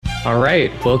All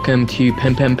right, welcome to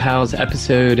Pen Pen Pals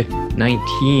episode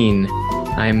 19.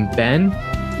 I'm Ben.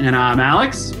 And I'm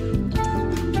Alex.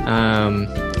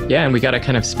 And we got a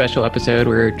kind of special episode.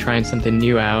 We're trying something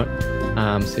new out.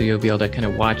 So you'll be able to kind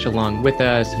of watch along with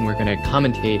us, and we're going to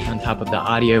commentate on top of the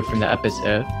audio from the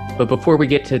episode. But before we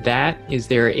get to that, is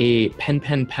there a Pen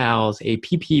Pen Pals, a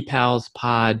PP Pals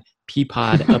pod,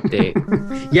 P-Pod update?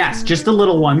 Yes, just a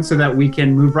little one so that we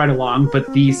can move right along.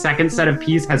 But the second set of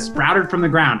peas has sprouted from the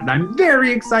ground, and I'm very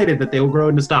excited that they will grow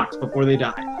into stalks before they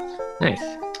die. Nice.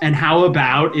 And how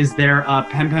about, is there a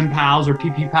Pen Pen Pals or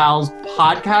PP Pals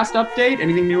podcast update?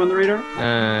 Anything new on the radar?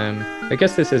 I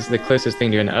guess this is the closest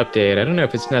thing to an update. I don't know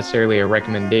if it's necessarily a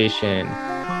recommendation,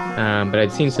 but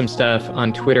I'd seen some stuff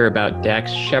on Twitter about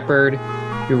Dax Shepard,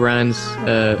 who runs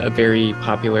a very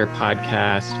popular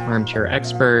podcast, Armchair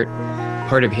Expert.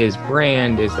 Part of his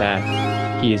brand is that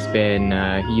he used to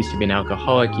be an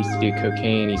alcoholic, he used to do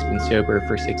cocaine, he's been sober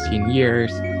for 16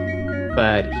 years,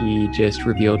 but he just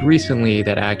revealed recently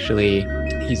that actually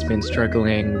he's been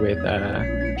struggling with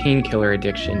painkiller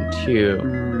addiction too,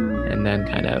 and then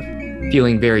kind of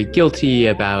feeling very guilty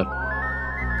about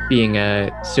being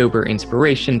a sober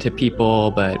inspiration to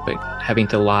people, but having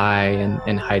to lie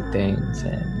and hide things.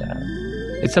 And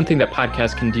it's something that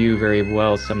podcasts can do very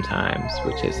well sometimes,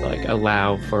 which is like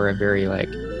allow for a very like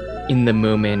in the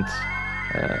moment,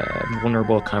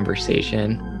 vulnerable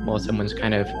conversation while someone's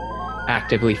kind of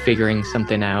actively figuring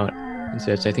something out. And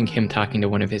so it's, I think, him talking to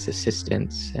one of his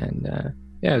assistants, and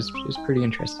it was pretty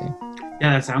interesting.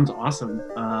 Yeah, that sounds awesome.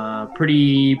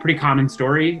 Pretty common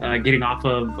story, getting off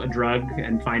of a drug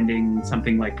and finding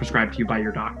something like prescribed to you by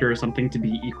your doctor or something to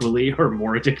be equally or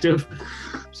more addictive.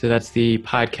 So that's the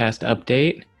podcast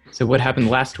update. So what happened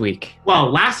last week?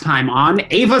 Well, last time on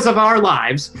Avas of Our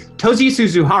Lives, Tozi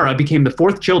Suzuhara became the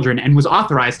fourth children and was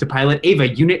authorized to pilot Ava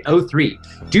Unit 03.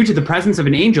 Due to the presence of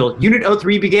an angel, Unit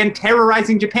 03 began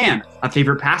terrorizing Japan, a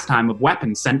favorite pastime of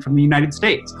weapons sent from the United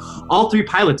States. All three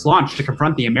pilots launched to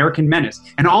confront the American menace,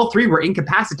 and all three were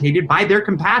incapacitated by their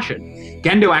compassion.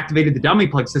 Gendo activated the dummy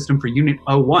plug system for Unit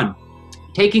 01.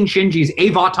 Taking Shinji's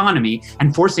Ava autonomy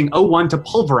and forcing 01 to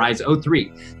pulverize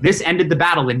 03. This ended the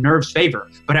battle in Nerve's favor,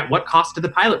 but at what cost to the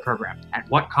pilot program? At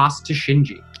what cost to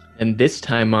Shinji? And this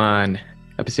time on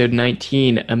episode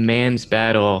 19, A Man's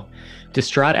Battle.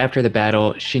 Distraught after the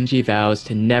battle, Shinji vows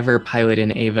to never pilot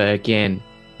an Ava again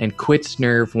and quits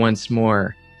Nerve once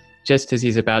more. Just as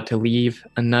he's about to leave,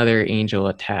 another angel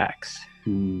attacks.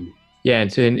 Yeah,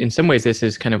 and so in some ways this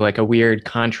is kind of like a weird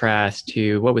contrast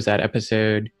to, what was that,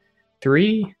 episode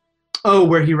 3? Oh,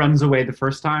 where he runs away the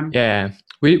first time? Yeah,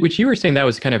 which you were saying that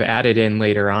was kind of added in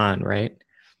later on, right?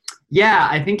 Yeah,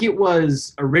 I think it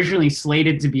was originally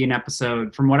slated to be an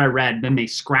episode, from what I read. Then they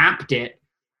scrapped it,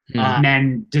 and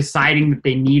then deciding that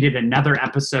they needed another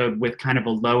episode with kind of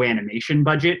a low animation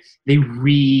budget, they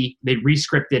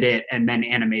re-scripted it and then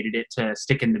animated it to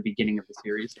stick in the beginning of the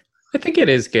series. I think it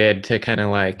is good to kind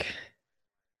of like,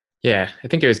 I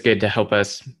think it was good to help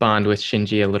us bond with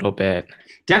Shinji a little bit.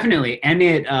 Definitely. And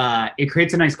it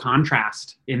creates a nice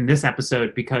contrast in this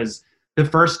episode, because the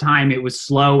first time it was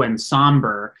slow and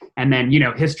somber, and then,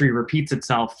 history repeats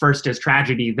itself, first as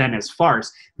tragedy, then as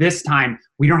farce. This time,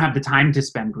 we don't have the time to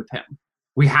spend with him.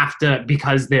 We have to,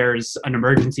 because there's an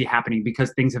emergency happening,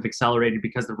 because things have accelerated,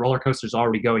 because the roller coaster's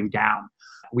already going down.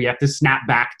 We have to snap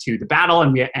back to the battle,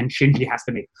 and Shinji has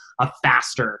to make a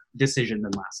faster decision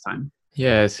than last time.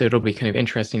 Yeah, so it'll be kind of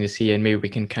interesting to see, and maybe we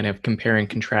can kind of compare and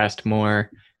contrast more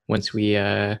once we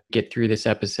get through this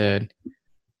episode.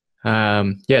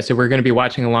 So we're going to be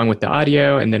watching along with the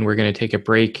audio, and then we're going to take a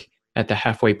break at the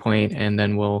halfway point, and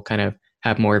then we'll kind of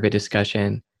have more of a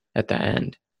discussion at the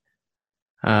end.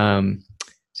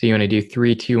 So you want to do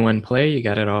 3, 2, 1, play? You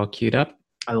got it all queued up?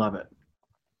 I love it.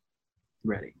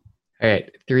 Ready. All right,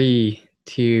 3,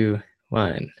 2,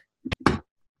 1.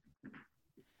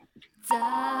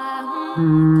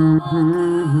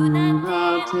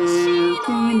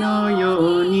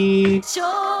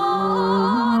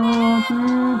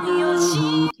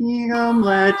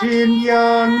 Legend,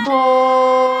 young boy.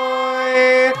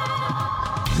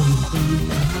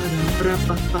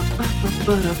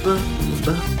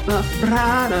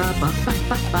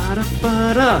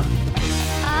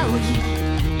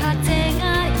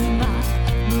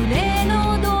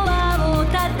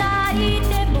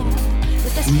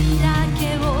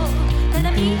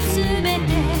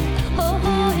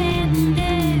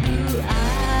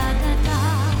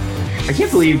 I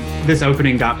can't believe this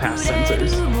opening got past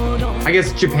censors. I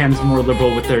guess Japan's more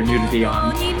liberal with their nudity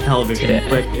on television,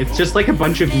 but it's just like a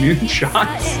bunch of nude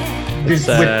shots. It's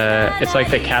like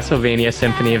the Castlevania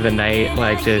Symphony of the Night,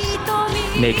 like just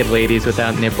naked ladies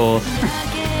without nipples.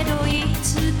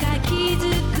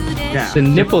 Yeah. It's the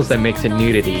nipples that makes it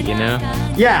nudity, you know?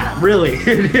 Yeah, really,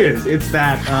 it is. It's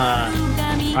that,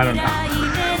 I don't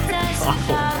know. It's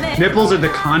awful. Nipples are the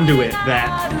conduit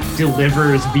that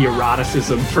delivers the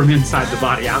eroticism from inside the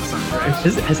body outside, right?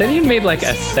 Has anyone made like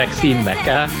a sexy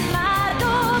mecha?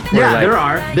 Yeah,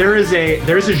 like- there is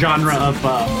a genre of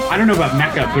I don't know about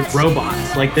mecha, but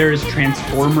robots. Like there's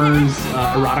Transformers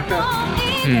erotica.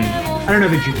 I don't know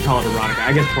that you could call it erotica.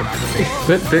 I guess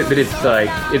pornography. But it's like,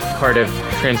 it's part of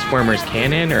Transformers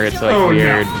canon, or it's like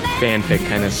weird fanfic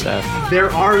kind of stuff?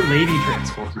 There are lady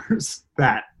Transformers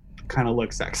that kind of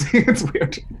look sexy. It's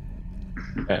weird.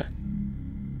 Yeah.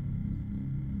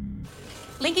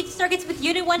 Linkage circuits with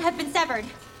Unit 1 have been severed.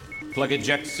 Plug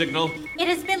eject signal. It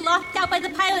has been locked out by the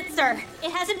pilot, sir.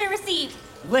 It hasn't been received.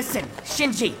 Listen,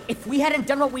 Shinji, if we hadn't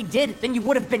done what we did, then you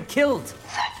would have been killed.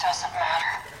 That doesn't matter.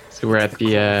 So we're at the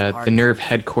NERV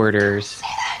headquarters,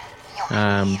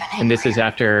 and this is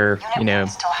after, you know,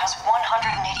 Still has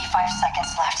 185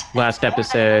 seconds left. last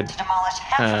episode, To demolish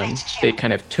half of HQ. they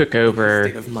kind of took over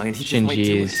State of mind, he just might do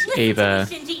Shinji's Listen to Ava.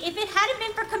 me, Shinji, if it hadn't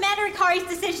been for Commander Ikari's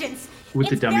decisions, With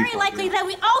the it's dummy very part, likely yeah. that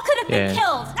we all could have been Yeah.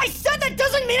 killed. I said that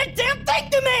doesn't mean a damn thing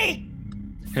to me!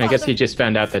 And I guess he just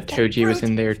found out that Toji was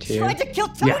in there too. Tried to kill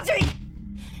Yeah. Toji!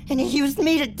 And he used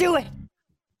me to do it!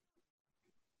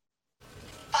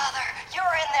 Father, you're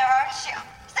in there, aren't you?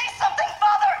 Say something,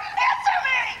 Father! Answer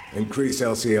me! Increase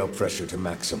LCL pressure to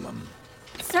maximum.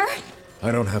 Sir?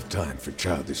 I don't have time for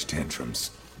childish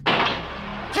tantrums.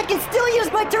 I can still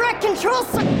use my direct control,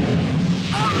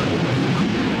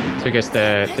 So I guess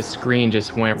the screen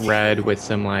just went red with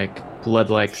some like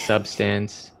blood-like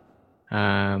substance,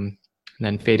 and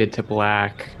then faded to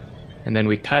black, and then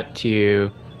we cut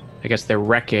to, I guess, the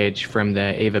wreckage from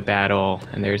the Ava battle,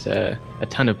 and there's a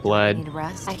ton of blood. Need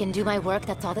rest? I can do my work.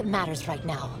 That's all that matters right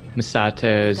now.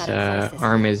 Misato's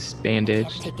arm is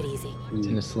bandaged. Take it easy. It's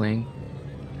in a sling.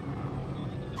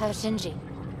 How's Shinji?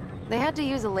 They had to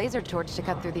use a laser torch to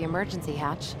cut through the emergency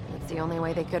hatch. That's the only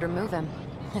way they could remove him.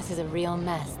 This is a real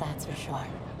mess, that's for sure.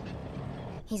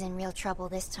 He's in real trouble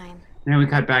this time. Now we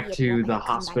cut back He had to wanted the to come back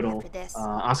hospital. after this.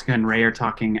 Asuka and Rei are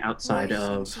talking outside Where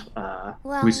of,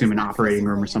 is we assume an operating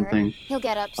room or something. He'll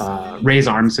get up soon. Rei's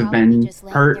arms have Probably been just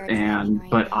laying hurt, there drowning right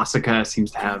but now. Asuka seems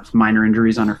to have minor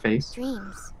injuries on her face.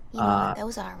 Dreams. You know what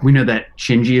those are, right? We know that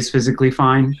Shinji is physically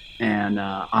fine, and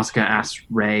Asuka asks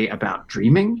Rei about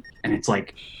dreaming, and it's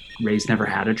like Rei's never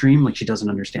had a dream, like she doesn't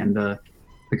understand the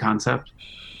concept.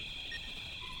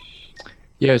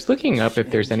 Yeah, I was looking up if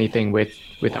there's anything with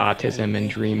autism and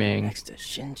dreaming. Next to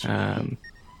Shinji.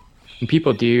 And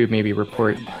people do maybe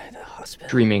report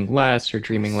dreaming less or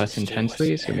dreaming less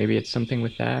intensely, so maybe it's something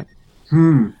with that.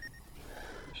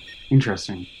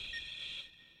 Interesting.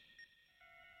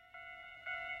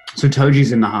 So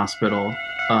Toji's in the hospital,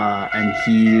 and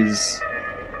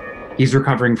he's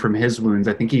recovering from his wounds.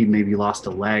 I think he maybe lost a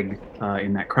leg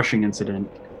in that crushing incident.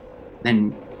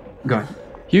 And go ahead.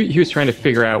 He was trying to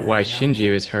figure out why Shinji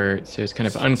was hurt, so it's kind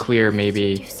of unclear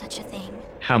maybe Do such a thing.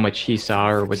 how much he saw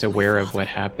or was aware of what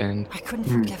happened. I couldn't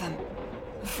forgive him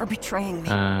for betraying me.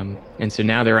 And so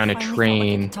now they're on a Finally felt like I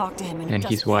train, could talk to him and he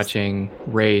he's does watching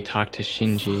Rei talk to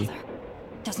Shinji. this.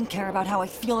 Doesn't care about how I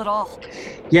feel at all.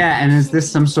 Yeah, and is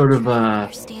this some sort of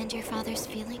Understand your father's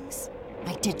feelings?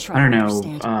 I did try I don't to know,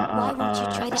 understand. Why won't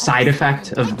you try a to side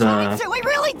effect of I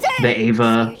really did! the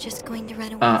Ava You're just going to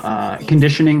run away from things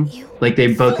conditioning? that hurt you? Like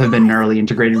they both have been neurally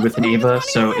integrated with an Ava,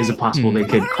 so is it possible they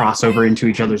could cross over into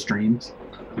each other's dreams?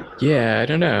 Yeah, I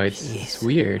don't know. It's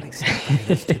weird.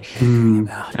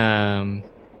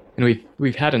 And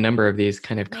we've had a number of these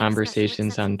kind of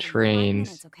conversations on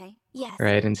trains, Yes.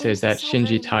 right? And so is that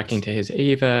Shinji talking to his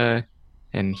Ava,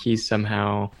 and he's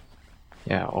somehow,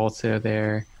 also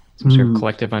there, some sort of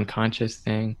collective unconscious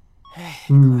thing.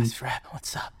 Class rep,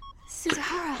 what's up?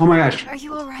 Suzuhara, Oh my gosh. are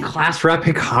you alright? Class rep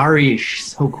Hikari, she's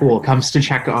so cool. Comes to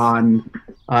check on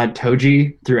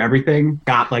Toji through everything.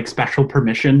 Got like special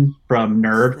permission from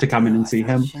NERV to come in and see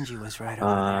him. Shinji was right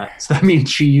over So that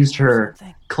means she used her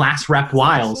class rep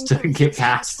wiles to get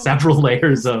past several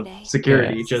layers of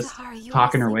security, Yeah. just Suzuhara, you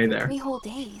talking were her way asleep for there. 3 whole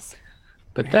days.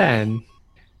 But then,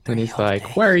 when he's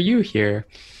like, "Why are you here?"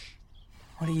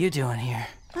 What are you doing here?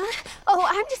 Oh,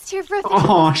 I'm just here for a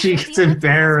Oh, she gets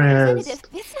embarrassed.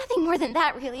 It's nothing more than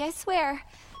that, really, I swear.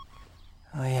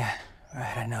 Oh yeah,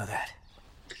 right, I know that.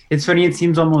 It's funny, it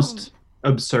seems almost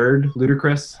absurd,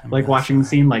 ludicrous, like watching the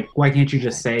scene. Like, why can't you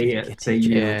just say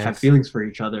you Yeah. have feelings for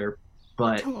each other?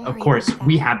 But Don't of worry course, about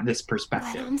we that. have this But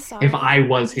perspective. I'm sorry. If I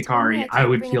was They told me Hikari, I I can't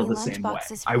would bring feel any the same way.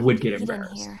 lunchboxes I for would you get to eat in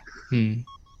embarrassed. here. Hmm.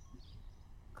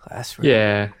 Class rep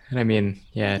Yeah, and I mean,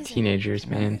 teenagers,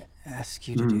 man. ask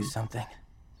you to do something.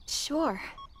 Sure.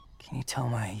 Can you tell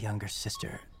my younger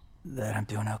sister that I'm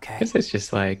doing okay? I guess it's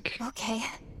just like Okay.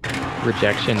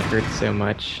 rejection hurts so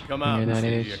much Come when out, you're that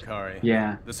Mr. age. Yakari.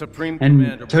 Yeah. The Supreme And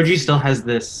Commander. Toji still has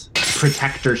this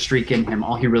protector streak in him.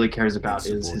 All he really cares about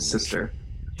is his sister.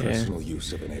 Personal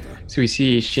use of an Eva. So we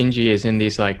see Shinji is in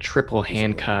these like triple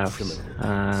handcuffs,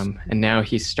 and now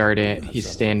he's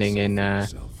standing in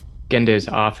Gendo's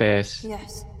office,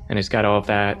 Yes. and it's got all of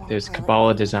that, those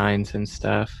Kabbalah designs and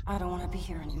stuff. I don't want to be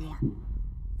here anymore.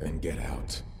 Then get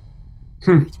out.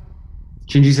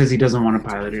 Shinji says he doesn't want to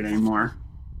pilot it anymore.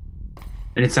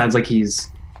 And it sounds like he's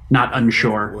not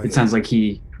unsure. It sounds like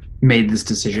he made this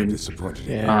decision. Disappointed.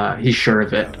 Yeah. He's sure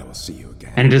of it. I will see you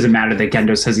again. And it doesn't matter that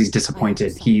Gendo says he's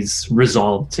disappointed. He's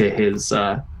resolved to his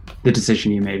the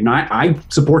decision he made. And I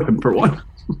support him for one.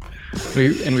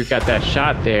 We've got that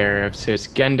shot there. So it's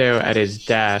Gendo at his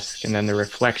desk, and then the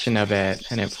reflection of it,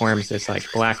 and it forms this like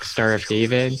black Star of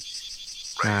David,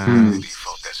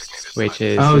 which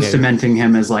is cementing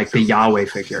him as like the Yahweh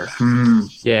figure.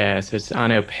 Yeah. So it's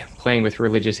Anno playing with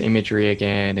religious imagery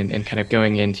again, and kind of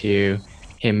going into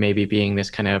him maybe being this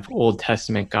kind of Old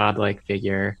Testament godlike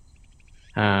figure.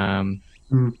 And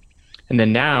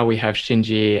then now we have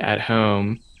Shinji at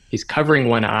home. He's covering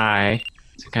one eye.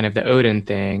 It's kind of the Odin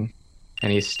thing.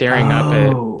 And he's staring up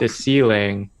at the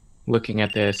ceiling, looking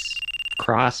at this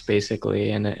cross,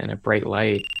 basically, in a bright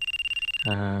light.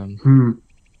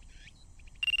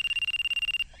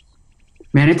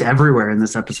 Man, it's everywhere in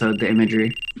this episode, the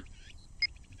imagery.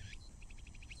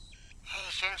 Hey,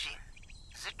 Shinji.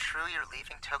 Is it true you're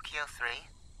leaving Tokyo 3?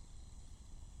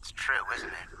 It's true, isn't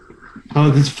it? Oh,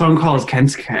 this phone call is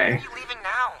Kensuke. Why are you leaving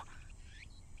now?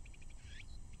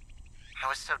 I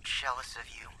was so jealous of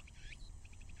you.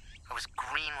 I was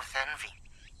green with envy.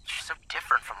 You're so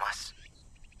different from us.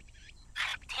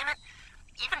 Damn it.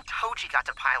 Even Toji got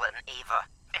to pilot an Eva,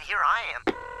 and here I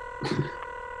am.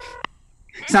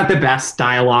 It's not the best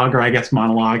dialogue, or I guess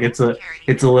monologue. It's a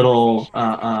little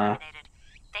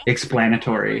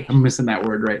explanatory. I'm missing that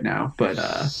word right now, but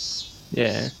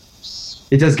Yeah.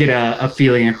 it does get a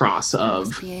feeling across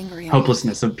of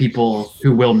hopelessness of people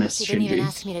who will miss She didn't even Shinji.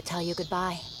 ask me to tell you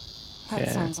goodbye. That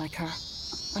Yeah. sounds like her.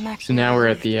 I'm So actually now we're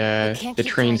at I the can't the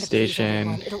keep train trying to please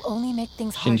everyone. station. It'll only make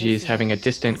things harder for Shinji's you. having a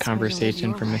distant That's why you live conversation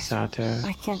your from life. Misato.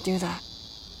 I can't do that.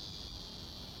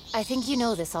 I think you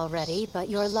know this already, but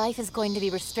your life is going to be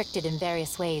restricted in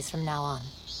various ways from now on.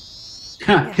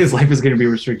 His life is going to be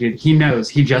restricted. He knows.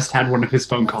 He just had one of his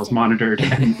phone calls monitored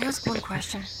and Can I ask one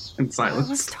question? in Why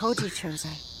was silence. Toji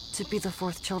chosen to be the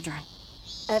fourth children?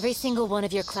 Every single one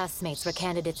of your classmates were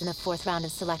candidates in the 4th round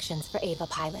of selections for Eva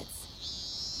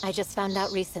pilots. I just found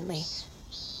out recently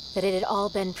that it had all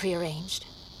been prearranged.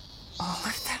 All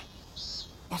of them?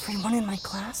 Everyone in my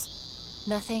class?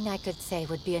 Nothing I could say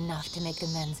would be enough to make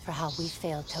amends for how we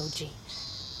failed Toji.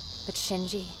 But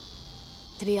Shinji,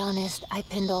 to be honest, I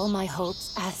pinned all my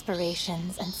hopes,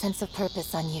 aspirations, and sense of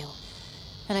purpose on you.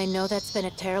 And I know that's been a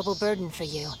terrible burden for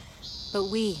you. But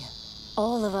we,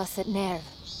 all of us at NERV,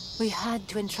 we had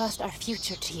to entrust our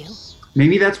future to you.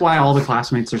 Maybe that's why all the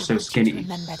classmates are so I want you to skinny,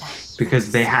 remember that.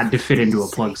 because they had to fit into a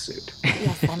plug suit.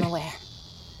 Yes, I'm aware.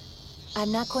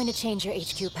 I'm not going to change your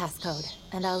HQ passcode,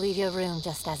 and I'll leave your room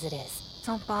just as it is.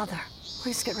 Don't bother.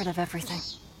 Please get rid of everything.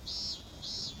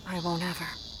 I won't ever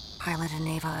pilot an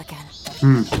Eva again.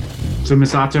 So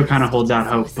Misato kind of holds out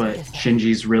hope, but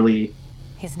Shinji's really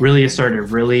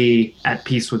assertive, really at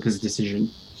peace with his decision.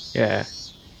 Yeah.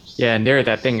 Yeah, and there,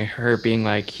 that thing, her being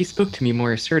like, he spoke to me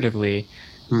more assertively,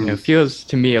 you know, feels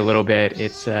to me a little bit,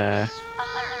 it's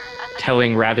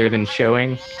telling rather than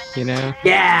showing, you know?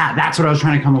 Yeah, that's what I was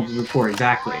trying to come up with before,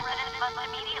 exactly.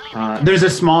 There's a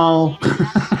small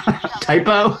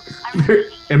typo.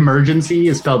 Emergency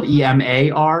is spelled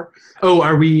EMAR. Oh,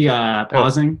 are we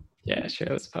pausing? Yeah, sure,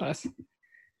 let's pause.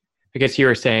 I guess you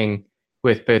were saying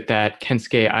with both that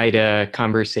Kensuke Ida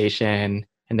conversation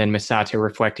and then Misato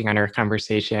reflecting on her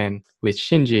conversation with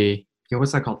Shinji. Yeah,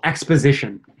 what's that called?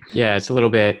 Exposition. Yeah, it's a little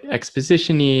bit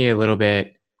exposition-y, a little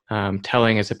bit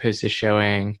telling as opposed to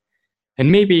showing.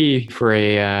 And maybe for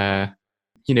a,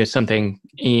 something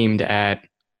aimed at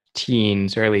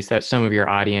teens, or at least that some of your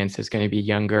audience is going to be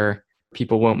younger,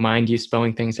 people won't mind you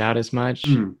spelling things out as much.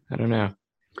 I don't know.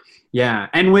 Yeah,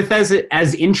 and with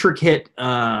as intricate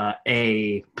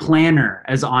a planner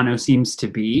as Anno seems to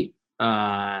be,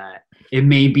 it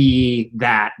may be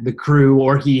that the crew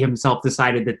or he himself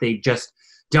decided that they just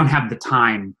don't have the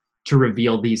time to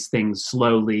reveal these things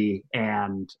slowly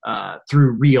and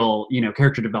through real,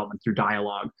 character development, through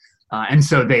dialogue. And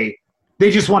so they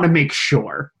just want to make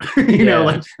sure,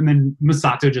 and then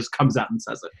Misato just comes out and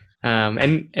says it.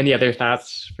 And any other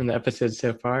thoughts from the episode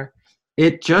so far?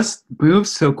 it just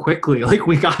moves so quickly. Like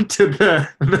we got to the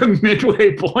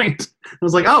midway point. I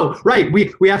was like, oh, right,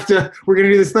 we're gonna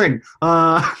do this thing.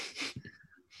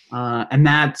 And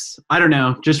that's, I don't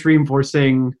know, just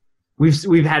reinforcing.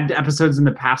 We've had episodes in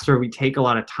the past where we take a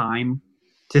lot of time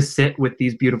to sit with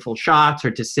these beautiful shots or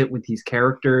to sit with these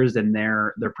characters and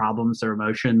their problems, their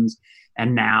emotions.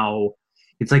 And now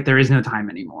it's like there is no time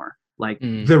anymore. Like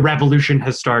the revolution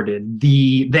has started.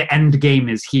 The end game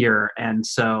is here. And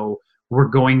so we're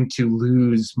going to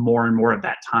lose more and more of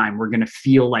that time. We're going to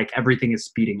feel like everything is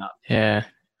speeding up. Yeah.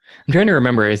 I'm trying to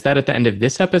remember, is that at the end of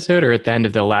this episode or at the end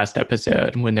of the last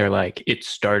episode when they're like, it's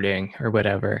starting or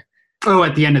whatever? Oh,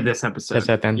 at the end of this episode. That's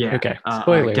at the end? Yeah. Okay.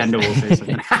 Spoilers. Gendo will say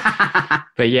something.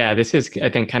 But yeah, this is, I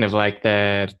think, kind of like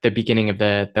the beginning of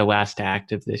the last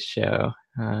act of this show.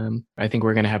 I think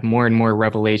we're going to have more and more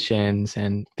revelations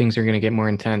and things are going to get more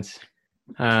intense.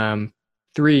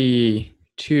 3,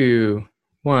 2,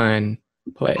 1,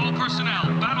 play.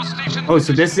 Oh,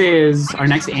 so this is our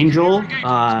next angel,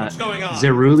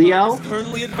 Zeruliel,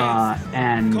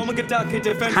 and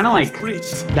kind of like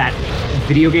that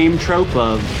video game trope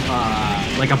of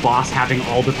like a boss having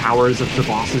all the powers of the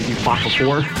bosses you fought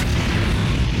before.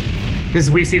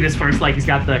 Because we see this first, like he's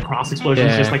got the cross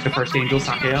explosions, just like the first angel,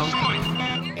 Sakeo.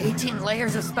 18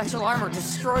 layers of special armor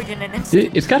destroyed in an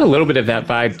instant. It's got a little bit of that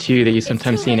vibe too that you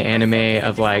sometimes see in anime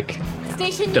of like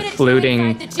the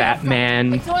floating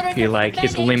Batman, who like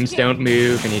his limbs don't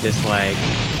move and he just like,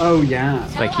 oh yeah,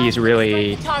 like he's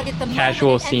really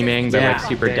casual seeming but like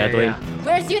super deadly.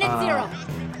 Where's Unit 0?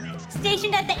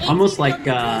 Stationed at the almost like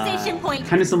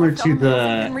kind of similar to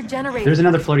there's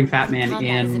another floating Fat Man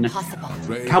in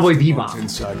Cowboy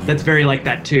Bebop that's very like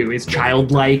that too. Is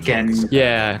childlike and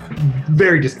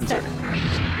very disconcerting.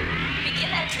 Begin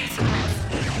that tree sequence.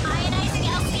 Ionizing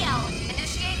LCL.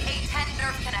 Initiate A10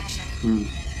 nerve connection.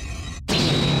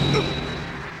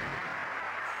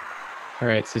 All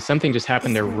right, so something just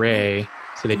happened to Rei.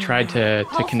 So they tried to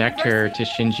connect her to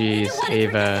Shinji's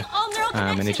Eva,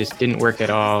 and it just didn't work at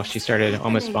all. She started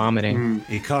almost vomiting.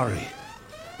 Ikari.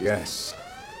 Yes.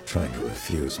 Trying to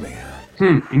refuse me.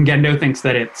 And Gendo thinks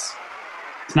that it's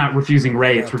not refusing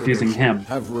Rei, it's refusing him.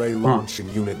 Have Rei launch in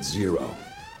Unit 0.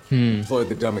 Deploy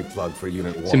the dummy plug for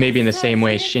Unit 1. So maybe in the same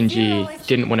way Shinji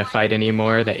didn't want to fight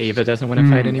anymore, that Eva doesn't want to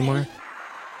fight anymore?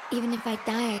 Even if I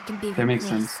die, I can be That makes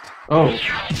sense. Oh.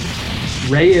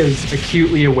 Rei is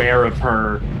acutely aware of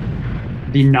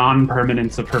the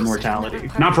non-permanence of her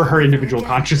mortality. Not for her individual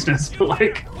consciousness, but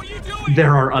like,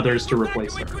 there are others to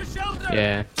replace her.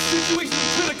 Yeah.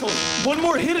 Situation's critical. One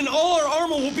more hit and all our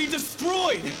armor will be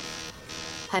destroyed.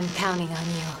 I'm counting on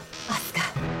you, Asuka.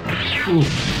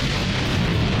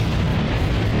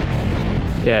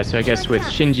 Yeah, so I guess with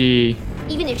Shinji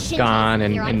gone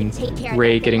and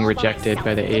Rei getting rejected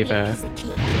by the Eva,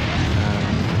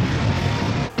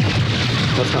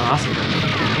 Let's go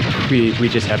Asuka. we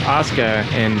just have Asuka,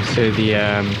 and so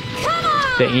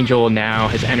the angel now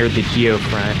has entered the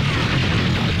geofront.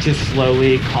 Just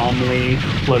slowly, calmly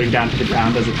floating down to the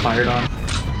ground as it's fired on.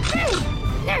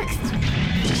 Next.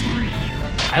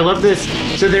 I love this.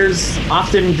 So there's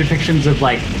often depictions of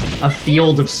like a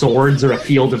field of swords or a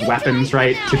field of weapons,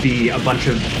 right? To be a bunch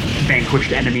of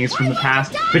vanquished enemies from the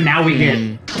past. But now we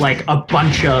get like a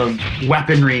bunch of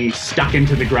weaponry stuck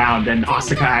into the ground, and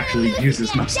Asuka actually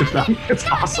uses most of them. It's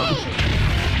awesome.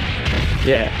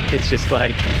 Yeah, it's just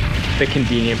like the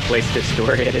convenient place to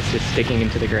store it. It's just sticking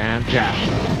into the ground. Yeah.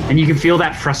 And you can feel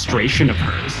that frustration of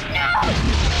hers.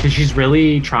 Because she's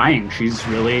really trying. She's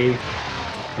really...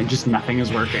 And just nothing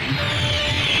is working.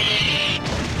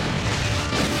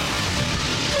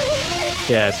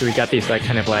 Yeah, so we got these like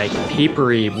kind of like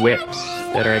papery whips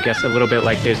that are, I guess, a little bit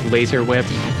like those laser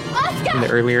whips in the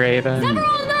earlier Eva. Several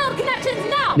nerve connections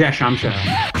now. Yeah, Shamsha.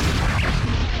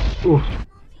 Ooh.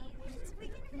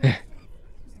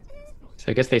 So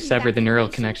I guess they severed the neural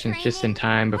connections just in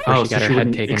time before she got her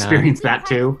head taken off. Experience that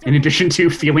too, in addition to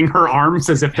feeling her arms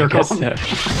as if they're gone. So.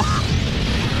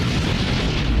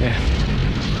 Yeah.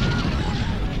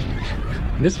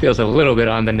 This feels a little bit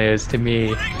on the nose to me.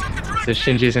 So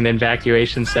Shinji's in the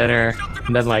evacuation center,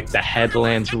 and then like the head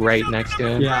lands right next to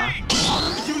him. Yeah.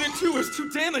 Unit 2 is too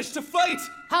damaged to fight.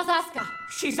 How's Asuka?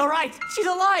 She's alright. She's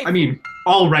alive. I mean,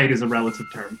 all right is a relative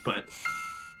term, but...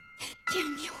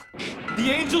 Damn you.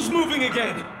 The angel's moving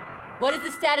again. What is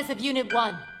the status of Unit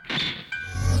 1?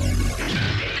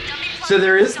 So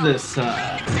there is this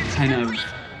kind of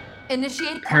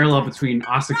Initiate parallel between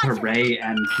Asuka, Rei,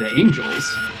 and the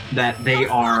Angels, that they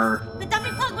are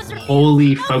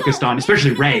wholly focused on,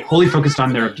 especially Rei, wholly focused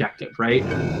on their objective, right?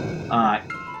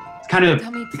 It's kind of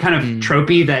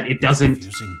tropey that it doesn't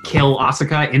kill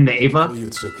Asuka in the Eva.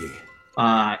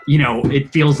 it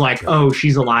feels like, oh,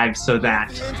 she's alive so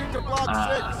that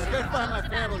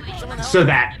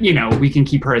we can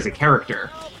keep her as a character.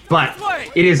 But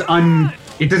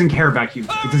it doesn't care about you.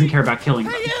 It doesn't care about killing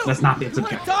them. That's not its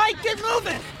objective. Get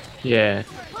moving! Yeah.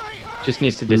 Just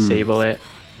needs to disable it.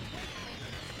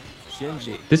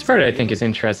 This part I think is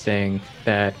interesting,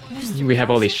 that we have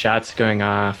all these shots going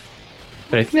off.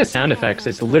 But I think the sound effects,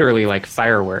 it's literally like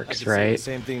fireworks, right?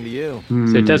 Same thing to you.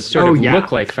 So it does sort of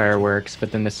look like fireworks,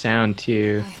 but then the sound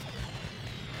too.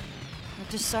 I've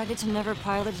decided to never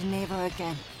pilot an Ava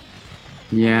again.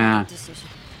 Yeah. Decision.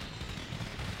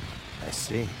 I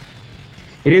see.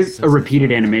 It is a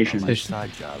repeated animation. So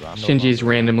Shinji's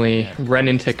randomly run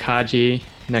into Kaji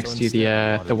next to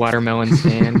the watermelon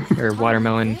stand, or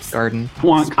watermelon garden. I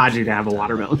want Kaji to have a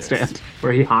watermelon stand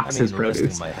where he hawks his produce.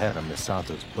 Resting my head on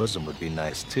Misanto's bosom would be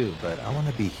nice too, but I want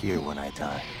to be here when I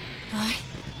die.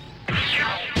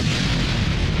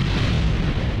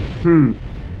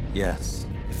 Yes.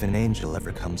 If an angel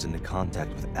ever comes into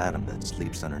contact with Adam that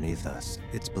sleeps underneath us,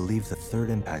 it's believed the third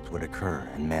impact would occur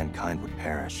and mankind would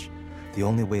perish. The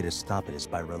only way to stop it is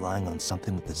by relying on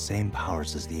something with the same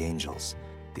powers as the angels,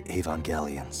 the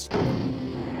Evangelions.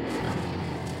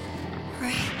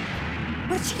 Rey,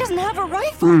 but she doesn't have a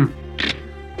rifle.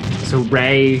 So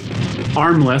Rey,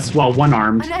 armless, well,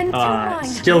 one-armed,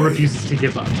 still refuses to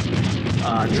give up.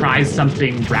 Tries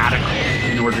something radical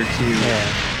in order to...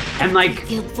 And like,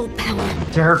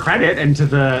 to her credit and to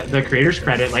the creator's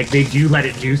credit, like they do let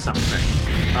it do something.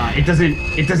 It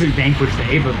doesn't vanquish the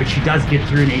Ava, but she does get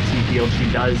through an AT field. She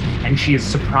does, and she is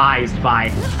surprised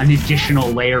by an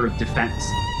additional layer of defense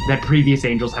that previous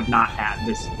angels have not had.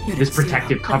 This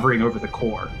protective covering over the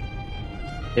core.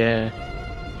 Yeah.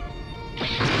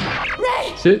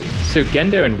 So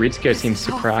Gendo and Ritsuko seem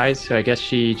surprised. So I guess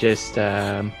she just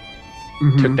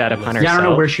took that upon herself. Yeah, I don't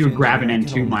know where she would grab an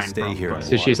N2 mine from.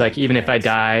 So she's like, even if I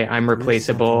die, I'm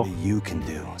replaceable. You can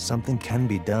do something can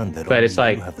be done that. But it's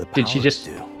like, did she just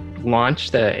launch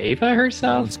the Ava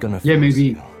herself? It's gonna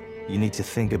maybe. You need to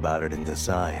think about it and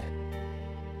decide.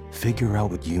 Figure out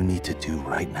what you need to do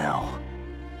right now,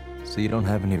 so you don't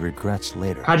have any regrets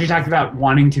later. Kaji talked about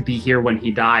wanting to be here when he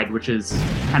died, which is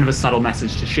kind of a subtle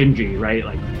message to Shinji, right?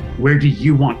 Like, where do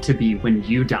you want to be when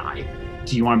you die?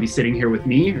 Do you want to be sitting here with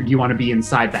me, or do you want to be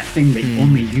inside that thing that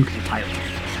only you can pilot?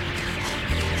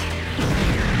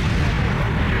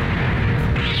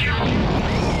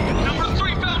 Number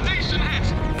 3 foundation hit!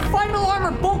 Final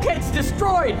armor bulkhead's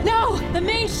destroyed! No! The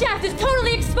main shaft is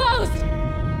totally exposed!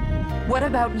 What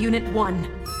about Unit 1?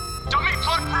 Dummy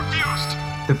plug refused!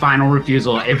 The final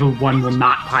refusal. Ava 1 will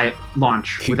not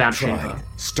launch Keep without trying. Shiva.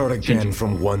 Start again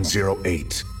from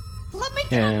 108. Let me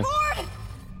get on board!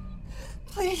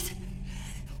 Please.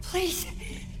 Please.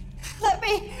 Let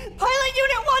me pilot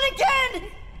Unit 1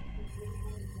 again!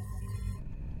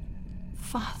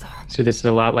 Father. So this is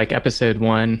a lot like episode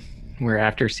 1, where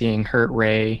after seeing hurt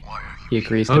Rey, he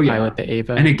agrees to pilot the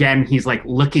Ava. And again, he's like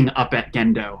looking up at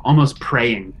Gendo, almost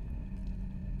praying.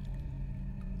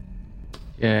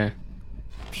 Yeah.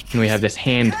 And we have this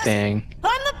hand thing.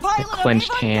 I'm the pilot a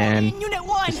clenched hand,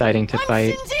 deciding to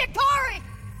fight.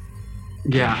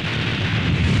 Yeah.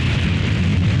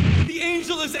 The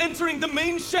angel is entering the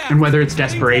main shaft! And whether it's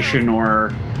desperation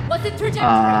or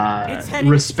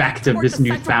respect of this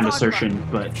newfound assertion,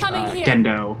 but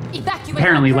Gendo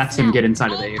apparently lets him get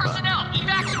inside of the Ava.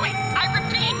 Evacuate! I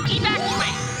repeat,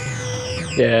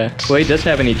 evacuate! Yeah. Well, he doesn't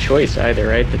have any choice either,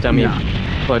 right? The dummy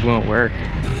plug won't work.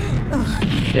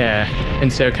 Yeah.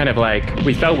 And so kind of like,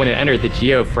 we felt when it entered the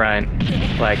Geofront,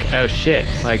 like, oh shit,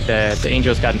 like the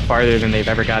angel's gotten farther than they've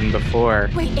ever gotten before.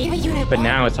 Wait, Ava Unit But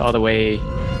now it's all the way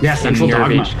Central in Nerve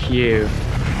Dogma. HQ.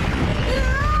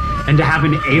 And to have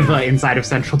an Ava inside of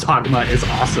Central Dogma is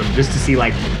awesome. Just to see,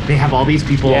 like, they have all these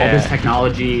people, all this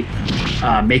technology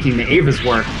making the Avas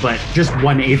work, but just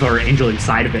one Ava or angel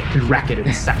inside of it could wreck it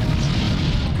in seconds.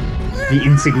 The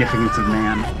insignificance of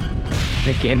man.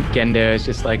 Again, Gendo is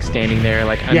just like standing there,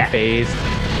 like unfazed,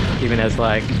 even as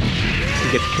like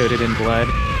he gets coated in blood.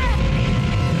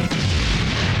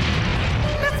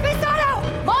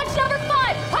 Launch number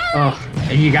 5! Oh,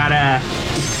 and you gotta...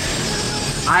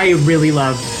 I really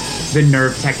love the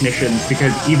Nerve technicians,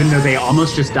 because even though they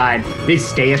almost just died, they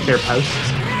stay at their posts,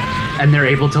 and they're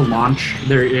able to launch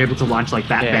like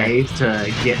that bay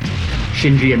to get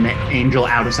Shinji and the Angel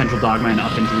out of Central Dogma and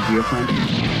up into the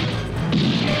Geofront.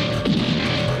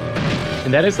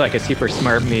 And that is like a super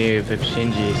smart move of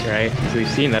Shinji's, right? Because we've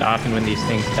seen that often when these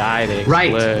things die, they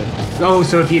explode. Oh,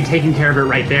 so if he had taken care of it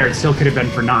right there, it still could have been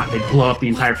for naught. They'd blow up the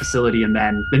entire facility, and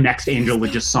then the next Angel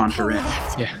would just saunter in.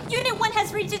 Yeah. Unit 1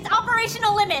 has reached its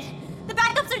operational limit. The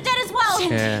backups are dead as well.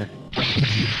 Yeah.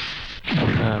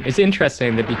 It's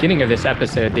interesting. The beginning of this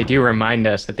episode, they do remind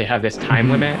us that they have this time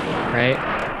limit, right?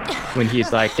 When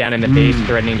he's like down in the base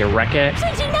threatening to wreck it.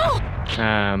 Shinji, no!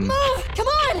 Move! Come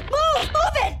on!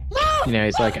 Move it! Move! You know,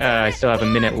 he's like, I still have a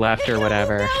minute left or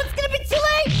whatever. No, it's gonna be too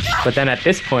late! No! But then at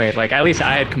this point, like, at least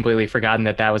I had completely forgotten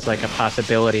that was like a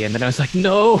possibility. And then I was like,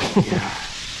 no!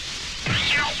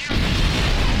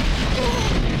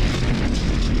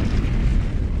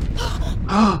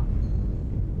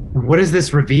 What is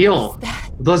this reveal?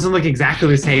 It doesn't look exactly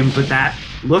the same, but that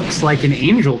looks like an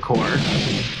angel core.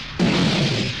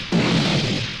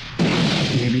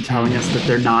 Maybe telling us that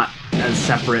they're not as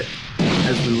separate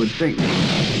as we would think.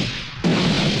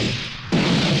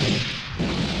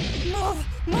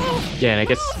 Yeah, and I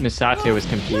guess Misato was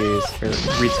confused, or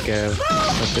Ritsuko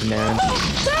must have known.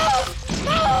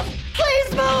 Move!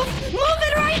 Please move! Move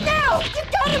it right now! You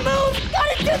gotta move!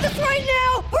 Gotta do this right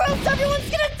now! Or else everyone's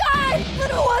gonna die! I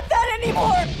don't want that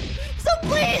anymore! So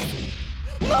please,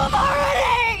 move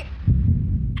already!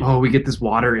 Oh, we get this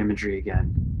water imagery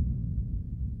again.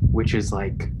 Which is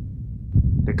like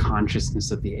the consciousness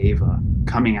of the Ava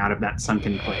coming out of that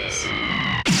sunken place.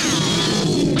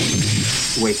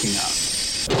 Waking up.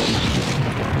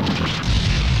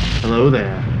 Hello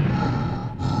there.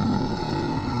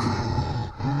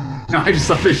 No, I just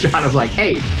saw this shot of like,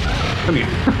 hey, come here.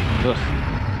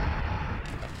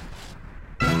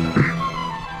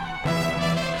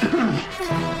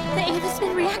 The Ava's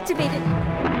been reactivated.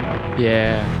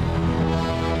 Yeah.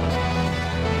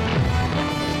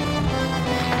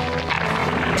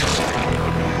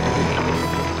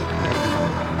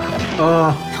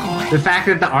 Oh, the fact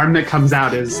that the arm that comes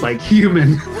out is like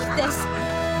human. This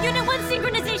Unit 1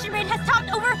 synchronization rate has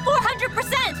topped over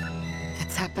 400%!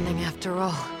 It's happening after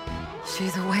all.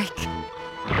 She's awake.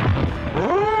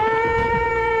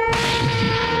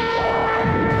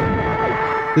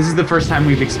 This is the first time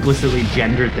we've explicitly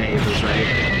gendered the Avas,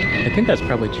 right? I think that's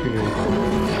probably true.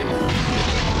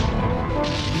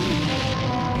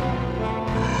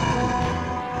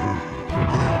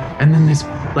 And then this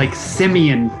like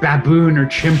simian, baboon, or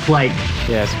chimp-like.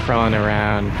 Yeah, it's crawling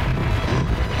around.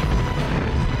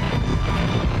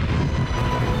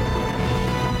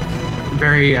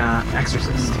 Very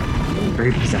Exorcist.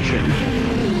 Very possession.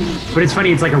 But it's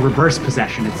funny, it's like a reverse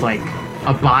possession. It's like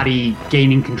a body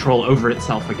gaining control over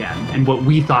itself again. And what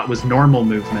we thought was normal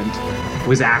movement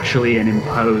was actually an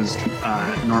imposed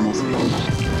normalcy.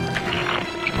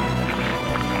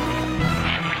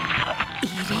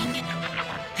 Eating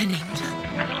an angel.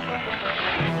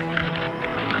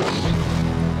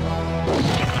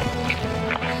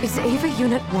 Is Ava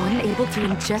Unit 1 able to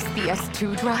ingest the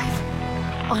S2 drive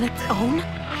on its own?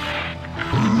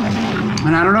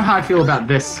 And I don't know how I feel about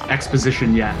this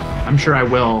exposition yet. I'm sure I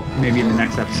will, maybe in the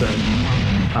next episode,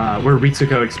 where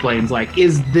Ritsuko explains, like,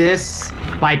 is this,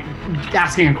 by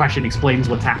asking a question, explains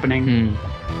what's happening.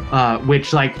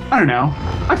 Which, like, I don't know.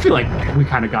 I feel like we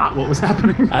kind of got what was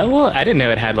happening. I didn't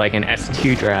know it had, like, an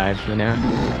S2 drive, you know?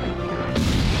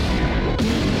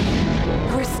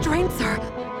 Restraints are...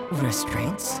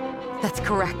 Restraints? That's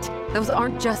correct. Those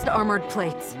aren't just armored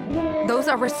plates. Those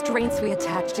are restraints we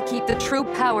attach to keep the true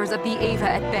powers of the Ava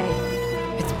at bay.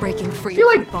 It's breaking free. I feel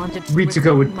like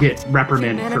Ritsuko would get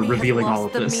reprimanded for revealing all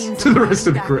of this to the rest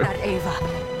of the crew.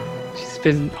 She's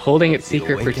been holding it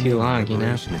secret for too long, you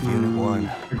know?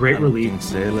 A great relief.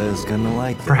 Sayla's gonna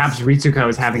like this. Perhaps Ritsuko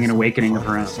is having an awakening of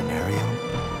her own. Scenario,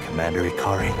 Commander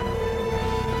Ikari.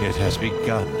 It has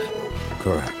begun.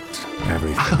 Correct.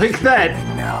 Everything. I like that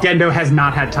Gendo has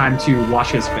not had time to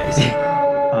wash his face.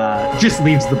 Just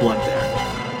leaves the blood there.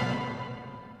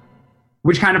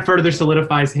 Which kind of further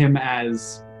solidifies him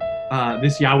as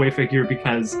this Yahweh figure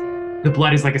because the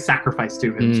blood is like a sacrifice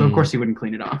to him. So of course he wouldn't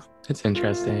clean it off. That's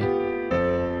interesting.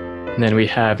 And then we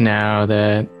have now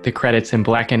the credits in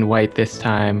black and white this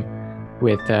time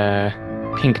with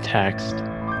pink text.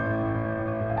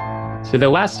 So the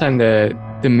last time the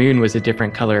moon was a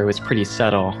different color, it was pretty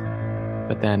subtle.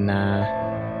 But then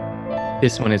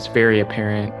this one is very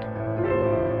apparent.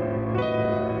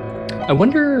 I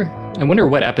wonder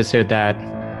what episode that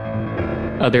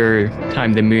other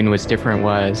time the moon was different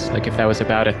was. Like if that was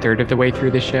about a third of the way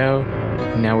through the show,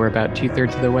 and now we're about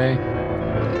 2/3 of the way.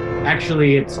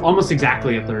 Actually, it's almost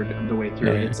exactly a third of the way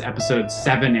through. Yeah. It's episodes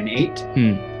 7 and 8,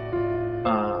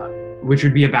 which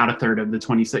would be about a third of the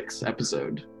 26th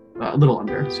episode, a little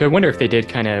under. So I wonder if they did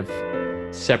kind of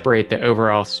separate the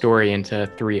overall story into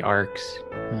 3 arcs.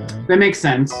 That makes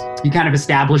sense. You kind of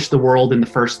establish the world in the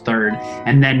first third,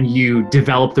 and then you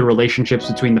develop the relationships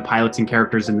between the pilots and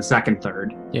characters in the second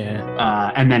third.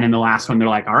 Yeah. And then in the last one, they're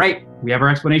like, all right, we have our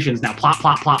explanations. Now plot,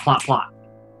 plot, plot, plot, plot.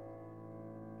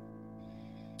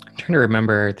 trying to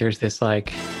remember. There's this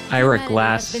like Ira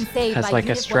Glass has like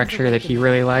a structure that he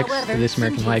really likes. This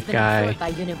American Life guy.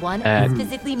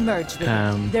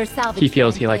 He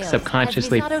feels he like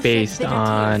subconsciously based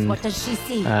on what's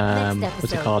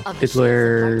it called?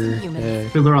 Fiddler.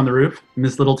 Fiddler on the Roof in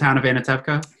this little town of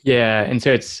Anatevka. Yeah, and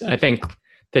so it's, I think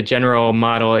the general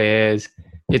model is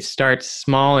it starts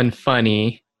small and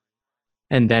funny,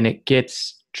 and then it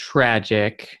gets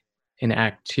tragic in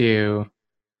Act 2,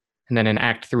 and then in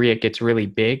Act 3 it gets really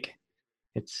big.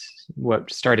 It's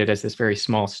what started as this very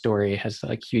small story has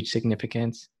like huge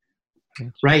significance.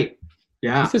 Right.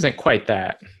 Yeah. This isn't quite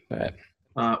that, but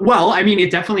well, I mean,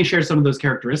 it definitely shares some of those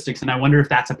characteristics, and I wonder if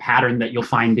that's a pattern that you'll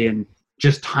find in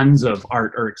just tons of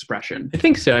art or expression. I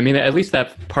think so. I mean, at least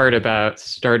that part about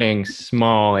starting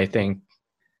small, I think,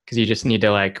 because you just need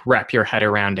to like wrap your head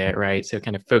around it, right? So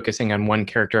kind of focusing on one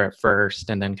character at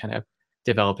first and then kind of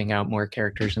developing out more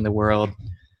characters in the world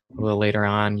a little later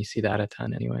on. You see that a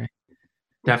ton anyway.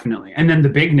 Definitely. And then the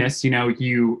bigness, you know,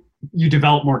 you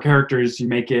develop more characters, you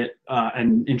make it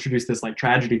and introduce this like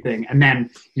tragedy thing, and then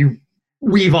you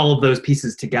weave all of those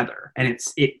pieces together. And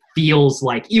it feels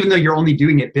like, even though you're only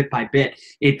doing it bit by bit,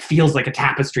 it feels like a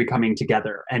tapestry coming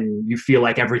together, and you feel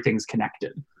like everything's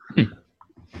connected.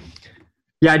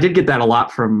 Yeah, I did get that a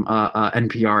lot from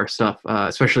NPR stuff,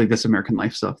 especially This American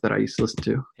Life stuff that I used to listen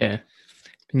to. Yeah.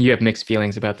 And you have mixed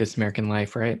feelings about This American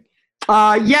Life, right?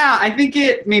 Yeah, I think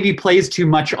it maybe plays too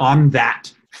much on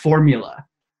that formula.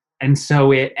 And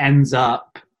so it ends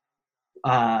up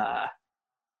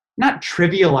not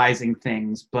trivializing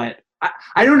things, but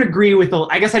I don't agree with,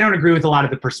 I guess I don't agree with a lot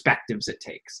of the perspectives it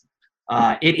takes.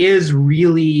 It's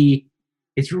really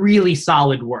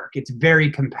solid work. It's very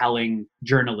compelling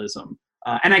journalism.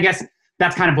 And I guess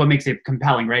that's kind of what makes it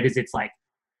compelling, right? Is it's like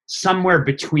somewhere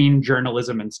between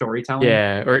journalism and storytelling.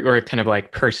 Yeah, or kind of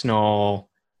like personal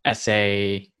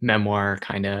essay, memoir,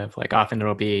 kind of like often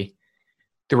it'll be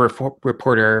the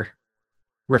reporter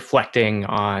reflecting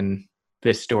on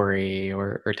this story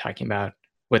or talking about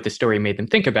what the story made them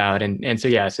think about. And so,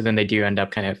 yeah, so then they do end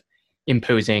up kind of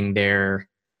imposing their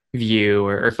view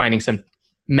or finding some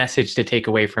message to take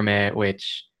away from it,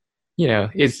 which, you know,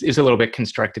 is a little bit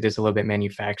constructed, is a little bit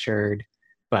manufactured,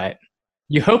 but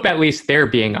you hope at least they're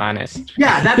being honest.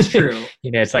 Yeah, that's true.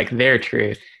 You know, it's like their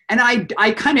truth. And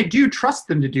I kind of do trust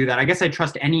them to do that. I guess I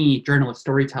trust any journalist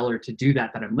storyteller to do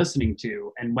that I'm listening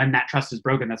to. And when that trust is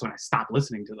broken, that's when I stop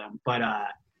listening to them. But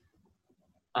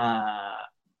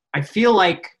I feel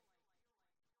like,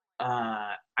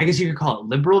 I guess you could call it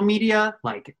liberal media,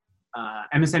 like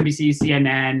MSNBC,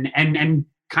 CNN, and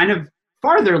kind of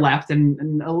farther left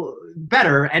and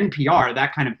better, NPR,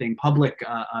 that kind of thing, public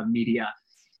media.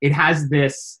 It has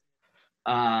this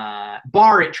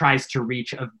bar it tries to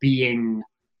reach of being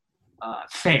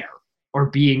fair or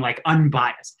being like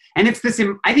unbiased. And I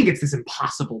think it's this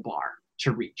impossible bar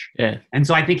to reach. Yeah. And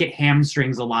so I think it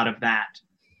hamstrings a lot of that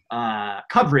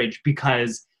coverage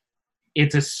because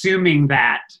it's assuming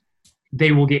that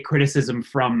they will get criticism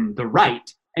from the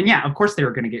right. And yeah, of course they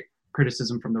were going to get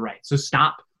criticism from the right. So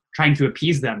stop trying to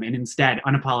appease them and instead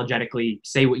unapologetically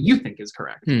say what you think is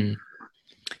correct.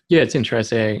 Yeah, it's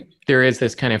interesting. There is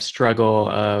this kind of struggle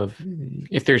of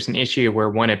if there's an issue where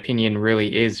one opinion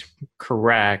really is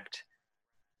correct,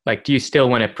 like, do you still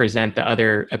want to present the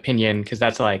other opinion? Because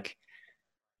that's like,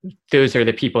 those are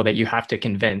the people that you have to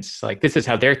convince. Like, this is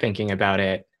how they're thinking about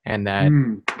it. And that,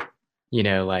 you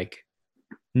know, like,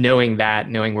 knowing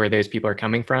where those people are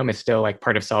coming from is still like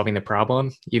part of solving the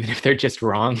problem, even if they're just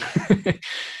wrong.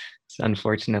 It's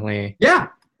unfortunately. Yeah.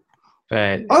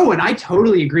 But and I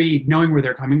totally agree knowing where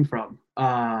they're coming from.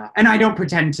 And I don't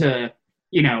pretend to,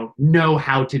 know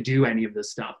how to do any of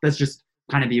this stuff. That's just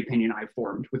kind of the opinion I've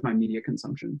formed with my media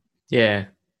consumption. Yeah.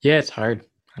 Yeah, it's hard.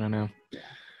 I don't know.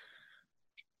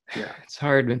 Yeah. It's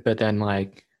hard, but then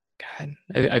like, God,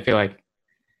 I feel like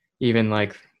even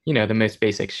like, the most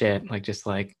basic shit, like just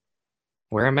like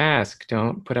wear a mask,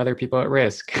 don't put other people at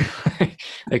risk.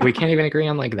 Like we can't even agree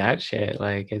on like that shit.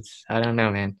 Like I don't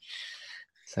know, man.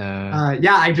 So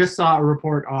yeah, I just saw a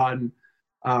report on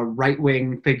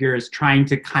right-wing figures trying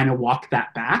to kind of walk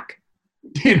that back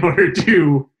in order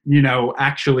to,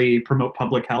 actually promote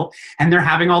public health. And they're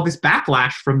having all this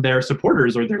backlash from their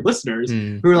supporters or their listeners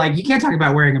who are like, you can't talk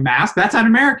about wearing a mask. That's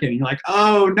un-American. And you're like,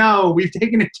 oh no, we've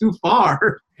taken it too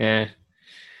far. Yeah.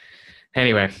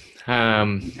 Anyway,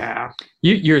 yeah.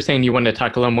 You were saying you wanted to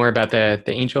talk a little more about the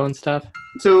angel and stuff?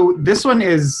 So this one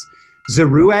is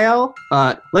Zeruiel.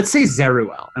 Let's say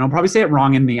Zeruiel, and I'll probably say it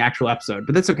wrong in the actual episode,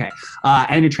 but that's okay.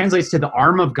 And it translates to the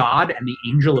arm of God and the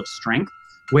angel of strength,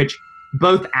 which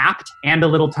both apt and a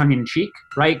little tongue-in-cheek,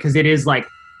 right? Because it is like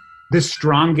the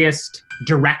strongest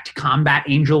direct combat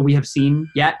angel we have seen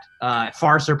yet.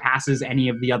 Far surpasses any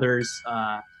of the others.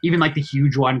 Even like the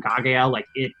huge one, Gagael, like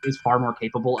it is far more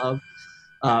capable of.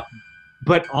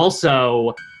 But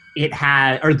also it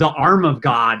had, or the arm of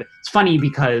God. It's funny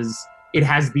because it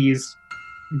has these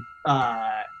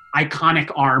iconic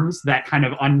arms that kind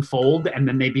of unfold and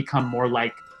then they become more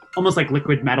like, almost like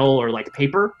liquid metal or like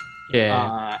paper.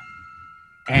 Yeah.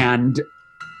 And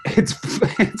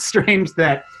it's strange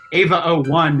that Eva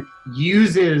 01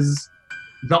 uses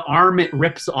the arm it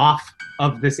rips off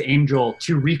of this angel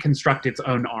to reconstruct its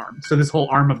own arm. So this whole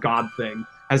arm of God thing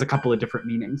has a couple of different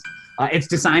meanings. It's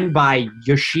designed by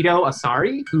Yoshido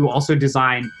Asari, who also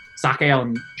designed Sakael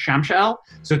and Shamshael.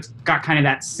 So it's got kind of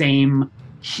that same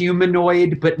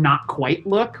humanoid but not quite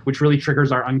look, which really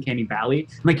triggers our uncanny valley.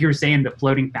 Like you were saying, the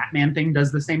floating Fat Man thing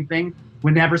does the same thing.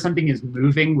 Whenever something is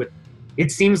moving with,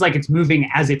 it seems like it's moving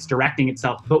as it's directing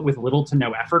itself, but with little to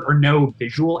no effort or no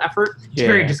visual effort. It's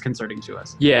very disconcerting to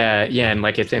us. Yeah, and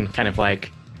like it's in kind of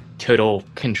like total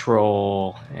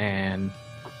control,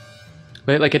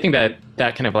 but like I think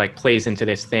that kind of like plays into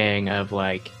this thing of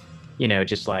like, you know,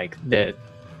 just like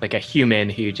like a human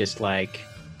who just like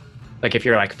if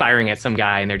you're like firing at some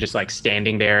guy and they're just like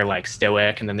standing there like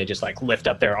stoic and then they just like lift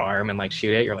up their arm and like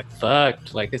shoot it, you're like,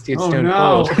 fuck, like this dude's stone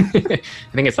cold. I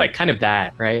think it's like kind of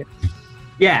that, right?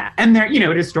 Yeah, and they're, you know,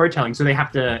 it is storytelling, so they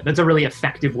have to, that's a really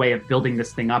effective way of building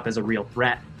this thing up as a real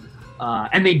threat.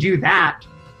 And they do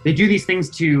these things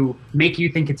to make you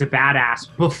think it's a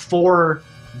badass before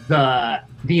the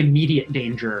immediate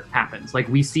danger happens. Like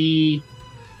we see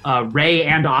Rei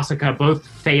and Asuka both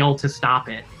fail to stop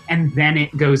it, and then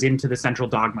it goes into the central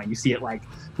dogma. You see it like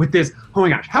with this, oh my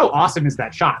gosh, how awesome is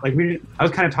that shot? Like I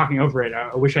was kind of talking over it,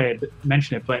 I wish I had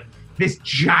mentioned it, but this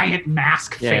giant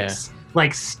mask face,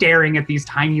 like staring at these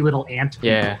tiny little ant people.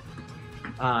 Yeah.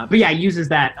 But yeah, it uses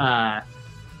that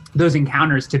those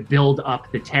encounters to build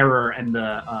up the terror and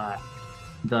the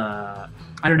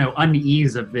I don't know,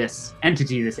 unease of this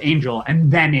entity, this angel,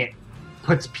 and then it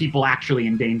puts people actually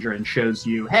in danger and shows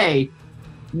you, hey,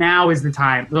 now is the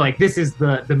time. Like this is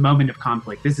the moment of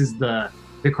conflict. This is the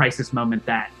crisis moment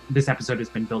that this episode has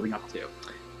been building up to.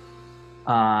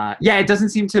 Yeah, it doesn't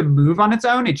seem to move on its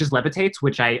own. It just levitates,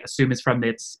 which I assume is from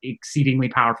its exceedingly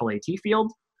powerful AT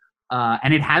field.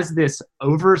 And it has this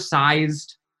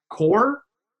oversized core.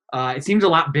 It seems a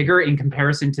lot bigger in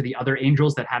comparison to the other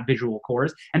angels that have visual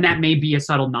cores. And that may be a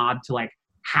subtle nod to like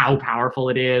how powerful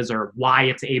it is or why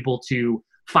it's able to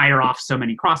fire off so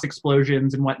many cross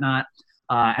explosions and whatnot.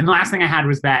 And the last thing I had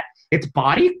was that its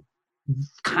body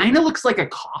kind of looks like a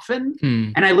coffin.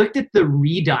 And I looked at the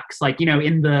redux, like, you know,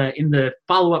 in the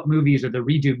follow-up movies or the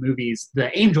redo movies,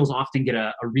 the angels often get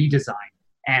a redesign,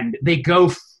 and they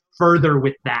go further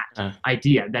with that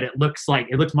idea that it looks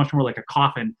much more like a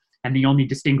coffin, and the only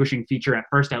distinguishing feature at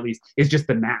first, at least, is just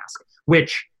the mask,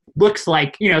 which looks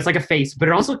like, you know, it's like a face, but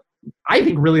it also, I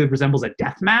think, really resembles a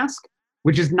death mask,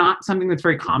 which is not something that's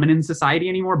very common in society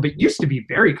anymore, but used to be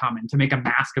very common to make a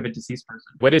mask of a deceased person.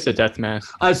 What is a death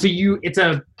mask? It's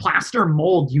a plaster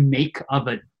mold you make of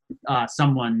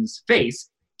someone's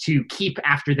face to keep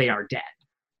after they are dead,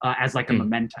 as like a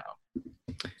memento.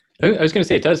 I was going to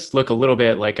say, it does look a little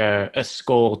bit like a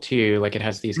skull too. Like it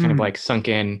has these kind of like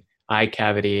sunken eye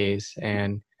cavities,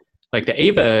 and like the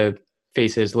Eva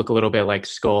faces look a little bit like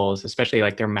skulls, especially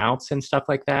like their mouths and stuff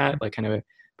like that, like kind of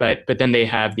but then they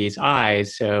have these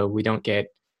eyes, so we don't get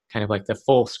kind of like the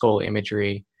full skull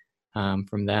imagery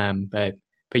from them. But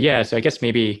yeah, so I guess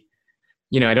maybe,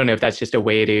 you know, I don't know if that's just a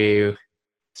way to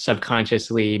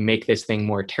subconsciously make this thing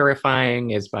more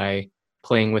terrifying is by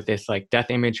playing with this like death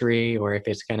imagery, or if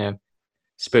it's kind of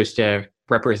supposed to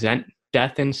represent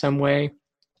death in some way.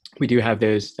 We do have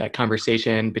that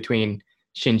conversation between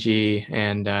Shinji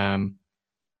and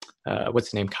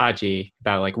what's the name, Kaji,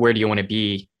 about like, where do you want to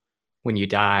be when you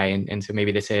die? And so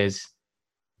maybe this is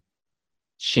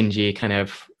Shinji kind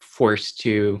of forced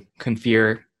to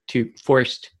confront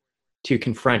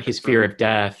his fear of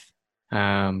death.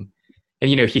 And,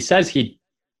 you know, he says he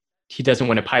doesn't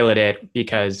want to pilot it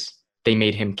because they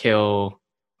made him kill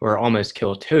or almost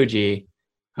kill Toji.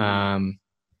 I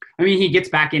mean, he gets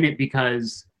back in it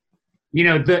because, you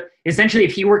know, essentially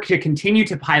if he were to continue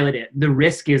to pilot it, the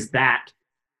risk is that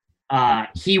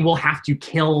he will have to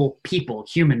kill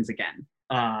humans again,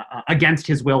 against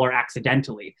his will or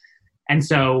accidentally. And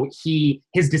so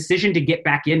his decision to get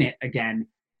back in it again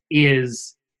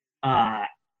is,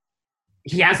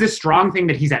 he has this strong thing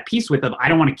that he's at peace with of, I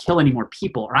don't want to kill any more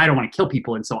people, or I don't want to kill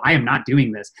people, and so I am not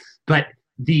doing this. But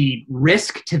the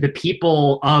risk to the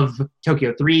people of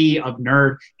Tokyo 3, of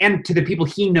NERD, and to the people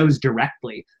he knows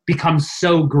directly becomes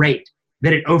so great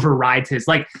that it overrides his,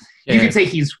 like, you could say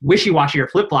he's wishy-washy or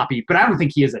flip-floppy, but I don't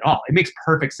think he is at all. It makes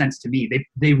perfect sense to me.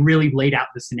 They really laid out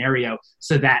the scenario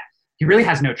so that he really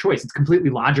has no choice. It's completely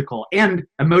logical and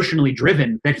emotionally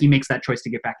driven that he makes that choice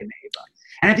to get back into Ava.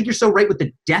 And I think you're so right with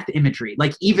the death imagery.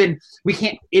 Like, even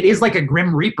it is like a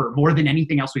Grim Reaper more than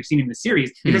anything else we've seen in the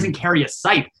series. It doesn't carry a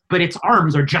scythe, but its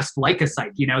arms are just like a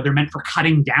scythe. You know, they're meant for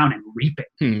cutting down and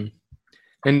reaping.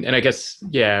 And I guess,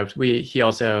 he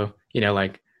also,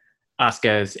 like,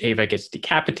 Asuka's Ava gets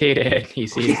decapitated. He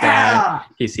sees that.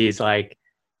 He sees, like,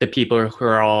 the people who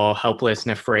are all helpless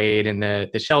and afraid in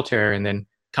the shelter, and then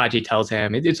Kaji tells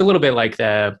him it's a little bit like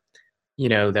the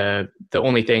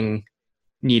only thing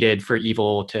needed for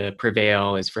evil to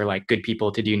prevail is for, like, good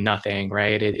people to do nothing,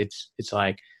 right? It's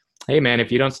like, hey man,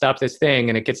 if you don't stop this thing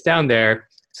and it gets down there,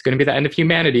 it's going to be the end of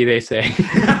humanity, they say.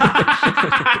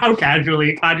 How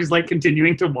casually Kaji's, like,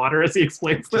 continuing to water as he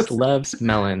explains this. Just loves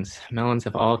melons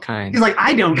of all kinds. He's like,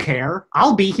 I don't care.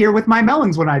 I'll be here with my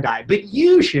melons when I die. But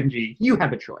you, Shinji, you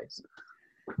have a choice.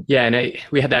 Yeah, and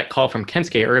we had that call from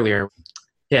Kensuke earlier.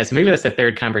 Yeah, so maybe that's the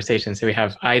third conversation. So we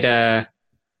have Ida,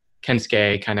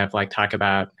 Kensuke kind of, like, talk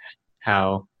about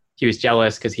how he was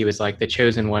jealous because he was, like, the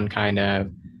chosen one, kind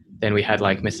of. Then we had,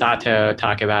 like, Misato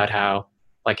talk about how,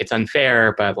 like, it's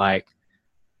unfair, but, like,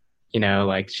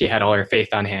 like, she had all her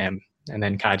faith on him. And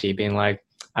then Kaji being like,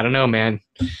 I don't know, man.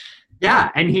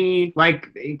 Yeah, and he, like,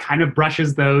 kind of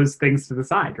brushes those things to the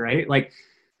side, right? Like,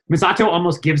 Misato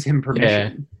almost gives him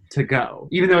permission to go,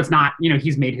 even though it's not,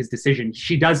 he's made his decision.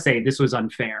 She does say this was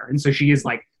unfair. And so she is,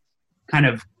 like, kind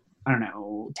of, I don't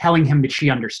know, telling him that she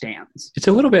understands. It's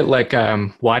a little bit like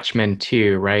Watchmen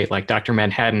too, right? Like, Dr.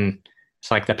 Manhattan,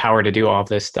 it's like the power to do all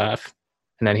this stuff.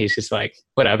 And then he's just like,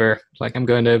 whatever, like, I'm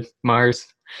going to Mars.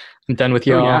 I'm done with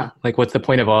y'all. Yeah. Like, what's the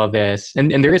point of all of this?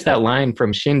 And there is that line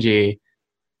from Shinji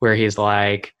where he's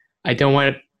like, I don't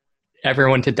want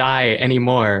everyone to die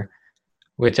anymore,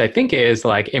 which I think is,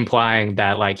 like, implying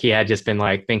that, like, he had just been,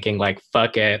 like, thinking, like,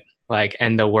 fuck it, like,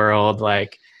 end the world,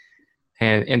 like,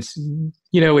 and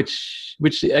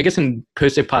which I guess in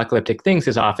post-apocalyptic things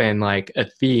is often, like, a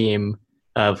theme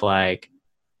of, like,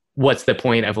 what's the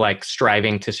point of, like,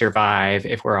 striving to survive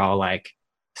if we're all, like,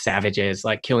 savages,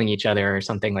 like, killing each other or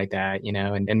something like that,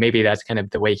 and maybe that's kind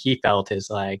of the way he felt, is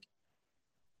like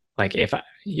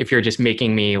if you're just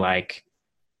making me, like,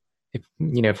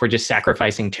 if we're just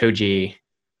sacrificing Toji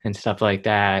and stuff like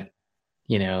that,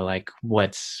 like,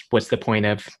 what's the point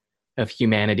of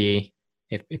humanity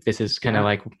if this is kind of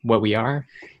like what we are?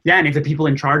 Yeah, and if the people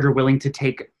in charge are willing to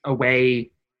take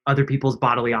away other people's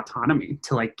bodily autonomy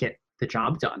to, like, get the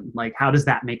job done, like, how does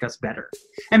that make us better?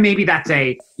 And maybe that's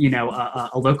a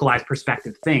localized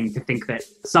perspective thing, to think that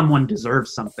someone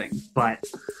deserves something. But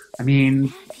I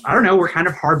mean, I don't know, we're kind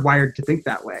of hardwired to think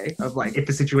that way, of, like, if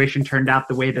the situation turned out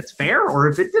the way that's fair or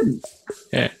if it didn't.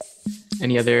 Yeah.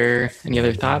 Any other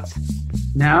thoughts?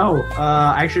 No,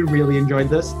 I actually really enjoyed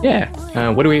this. Yeah.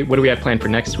 What do we have planned for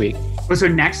next week? So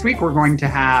next week we're going to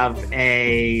have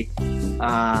a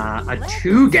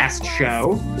 2-guest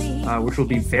show, which will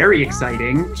be very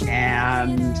exciting.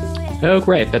 And oh,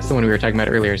 great! That's the one we were talking about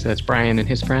earlier. So that's Brian and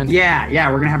his friend. Yeah.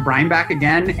 We're gonna have Brian back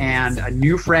again, and a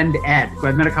new friend, Ed, who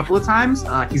I've met a couple of times.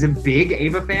 He's a big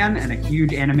Ava fan and a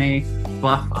huge anime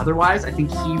buff. Otherwise, I think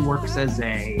he works as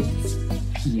a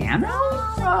piano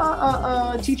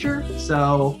teacher.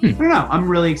 So I don't know. I'm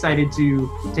really excited to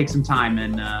take some time,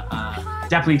 and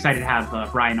definitely excited to have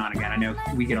Brian on again. I know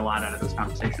we get a lot out of those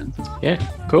conversations. Yeah,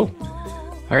 cool.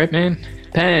 All right, man.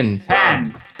 Pen.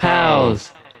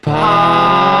 Pals.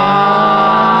 Pod.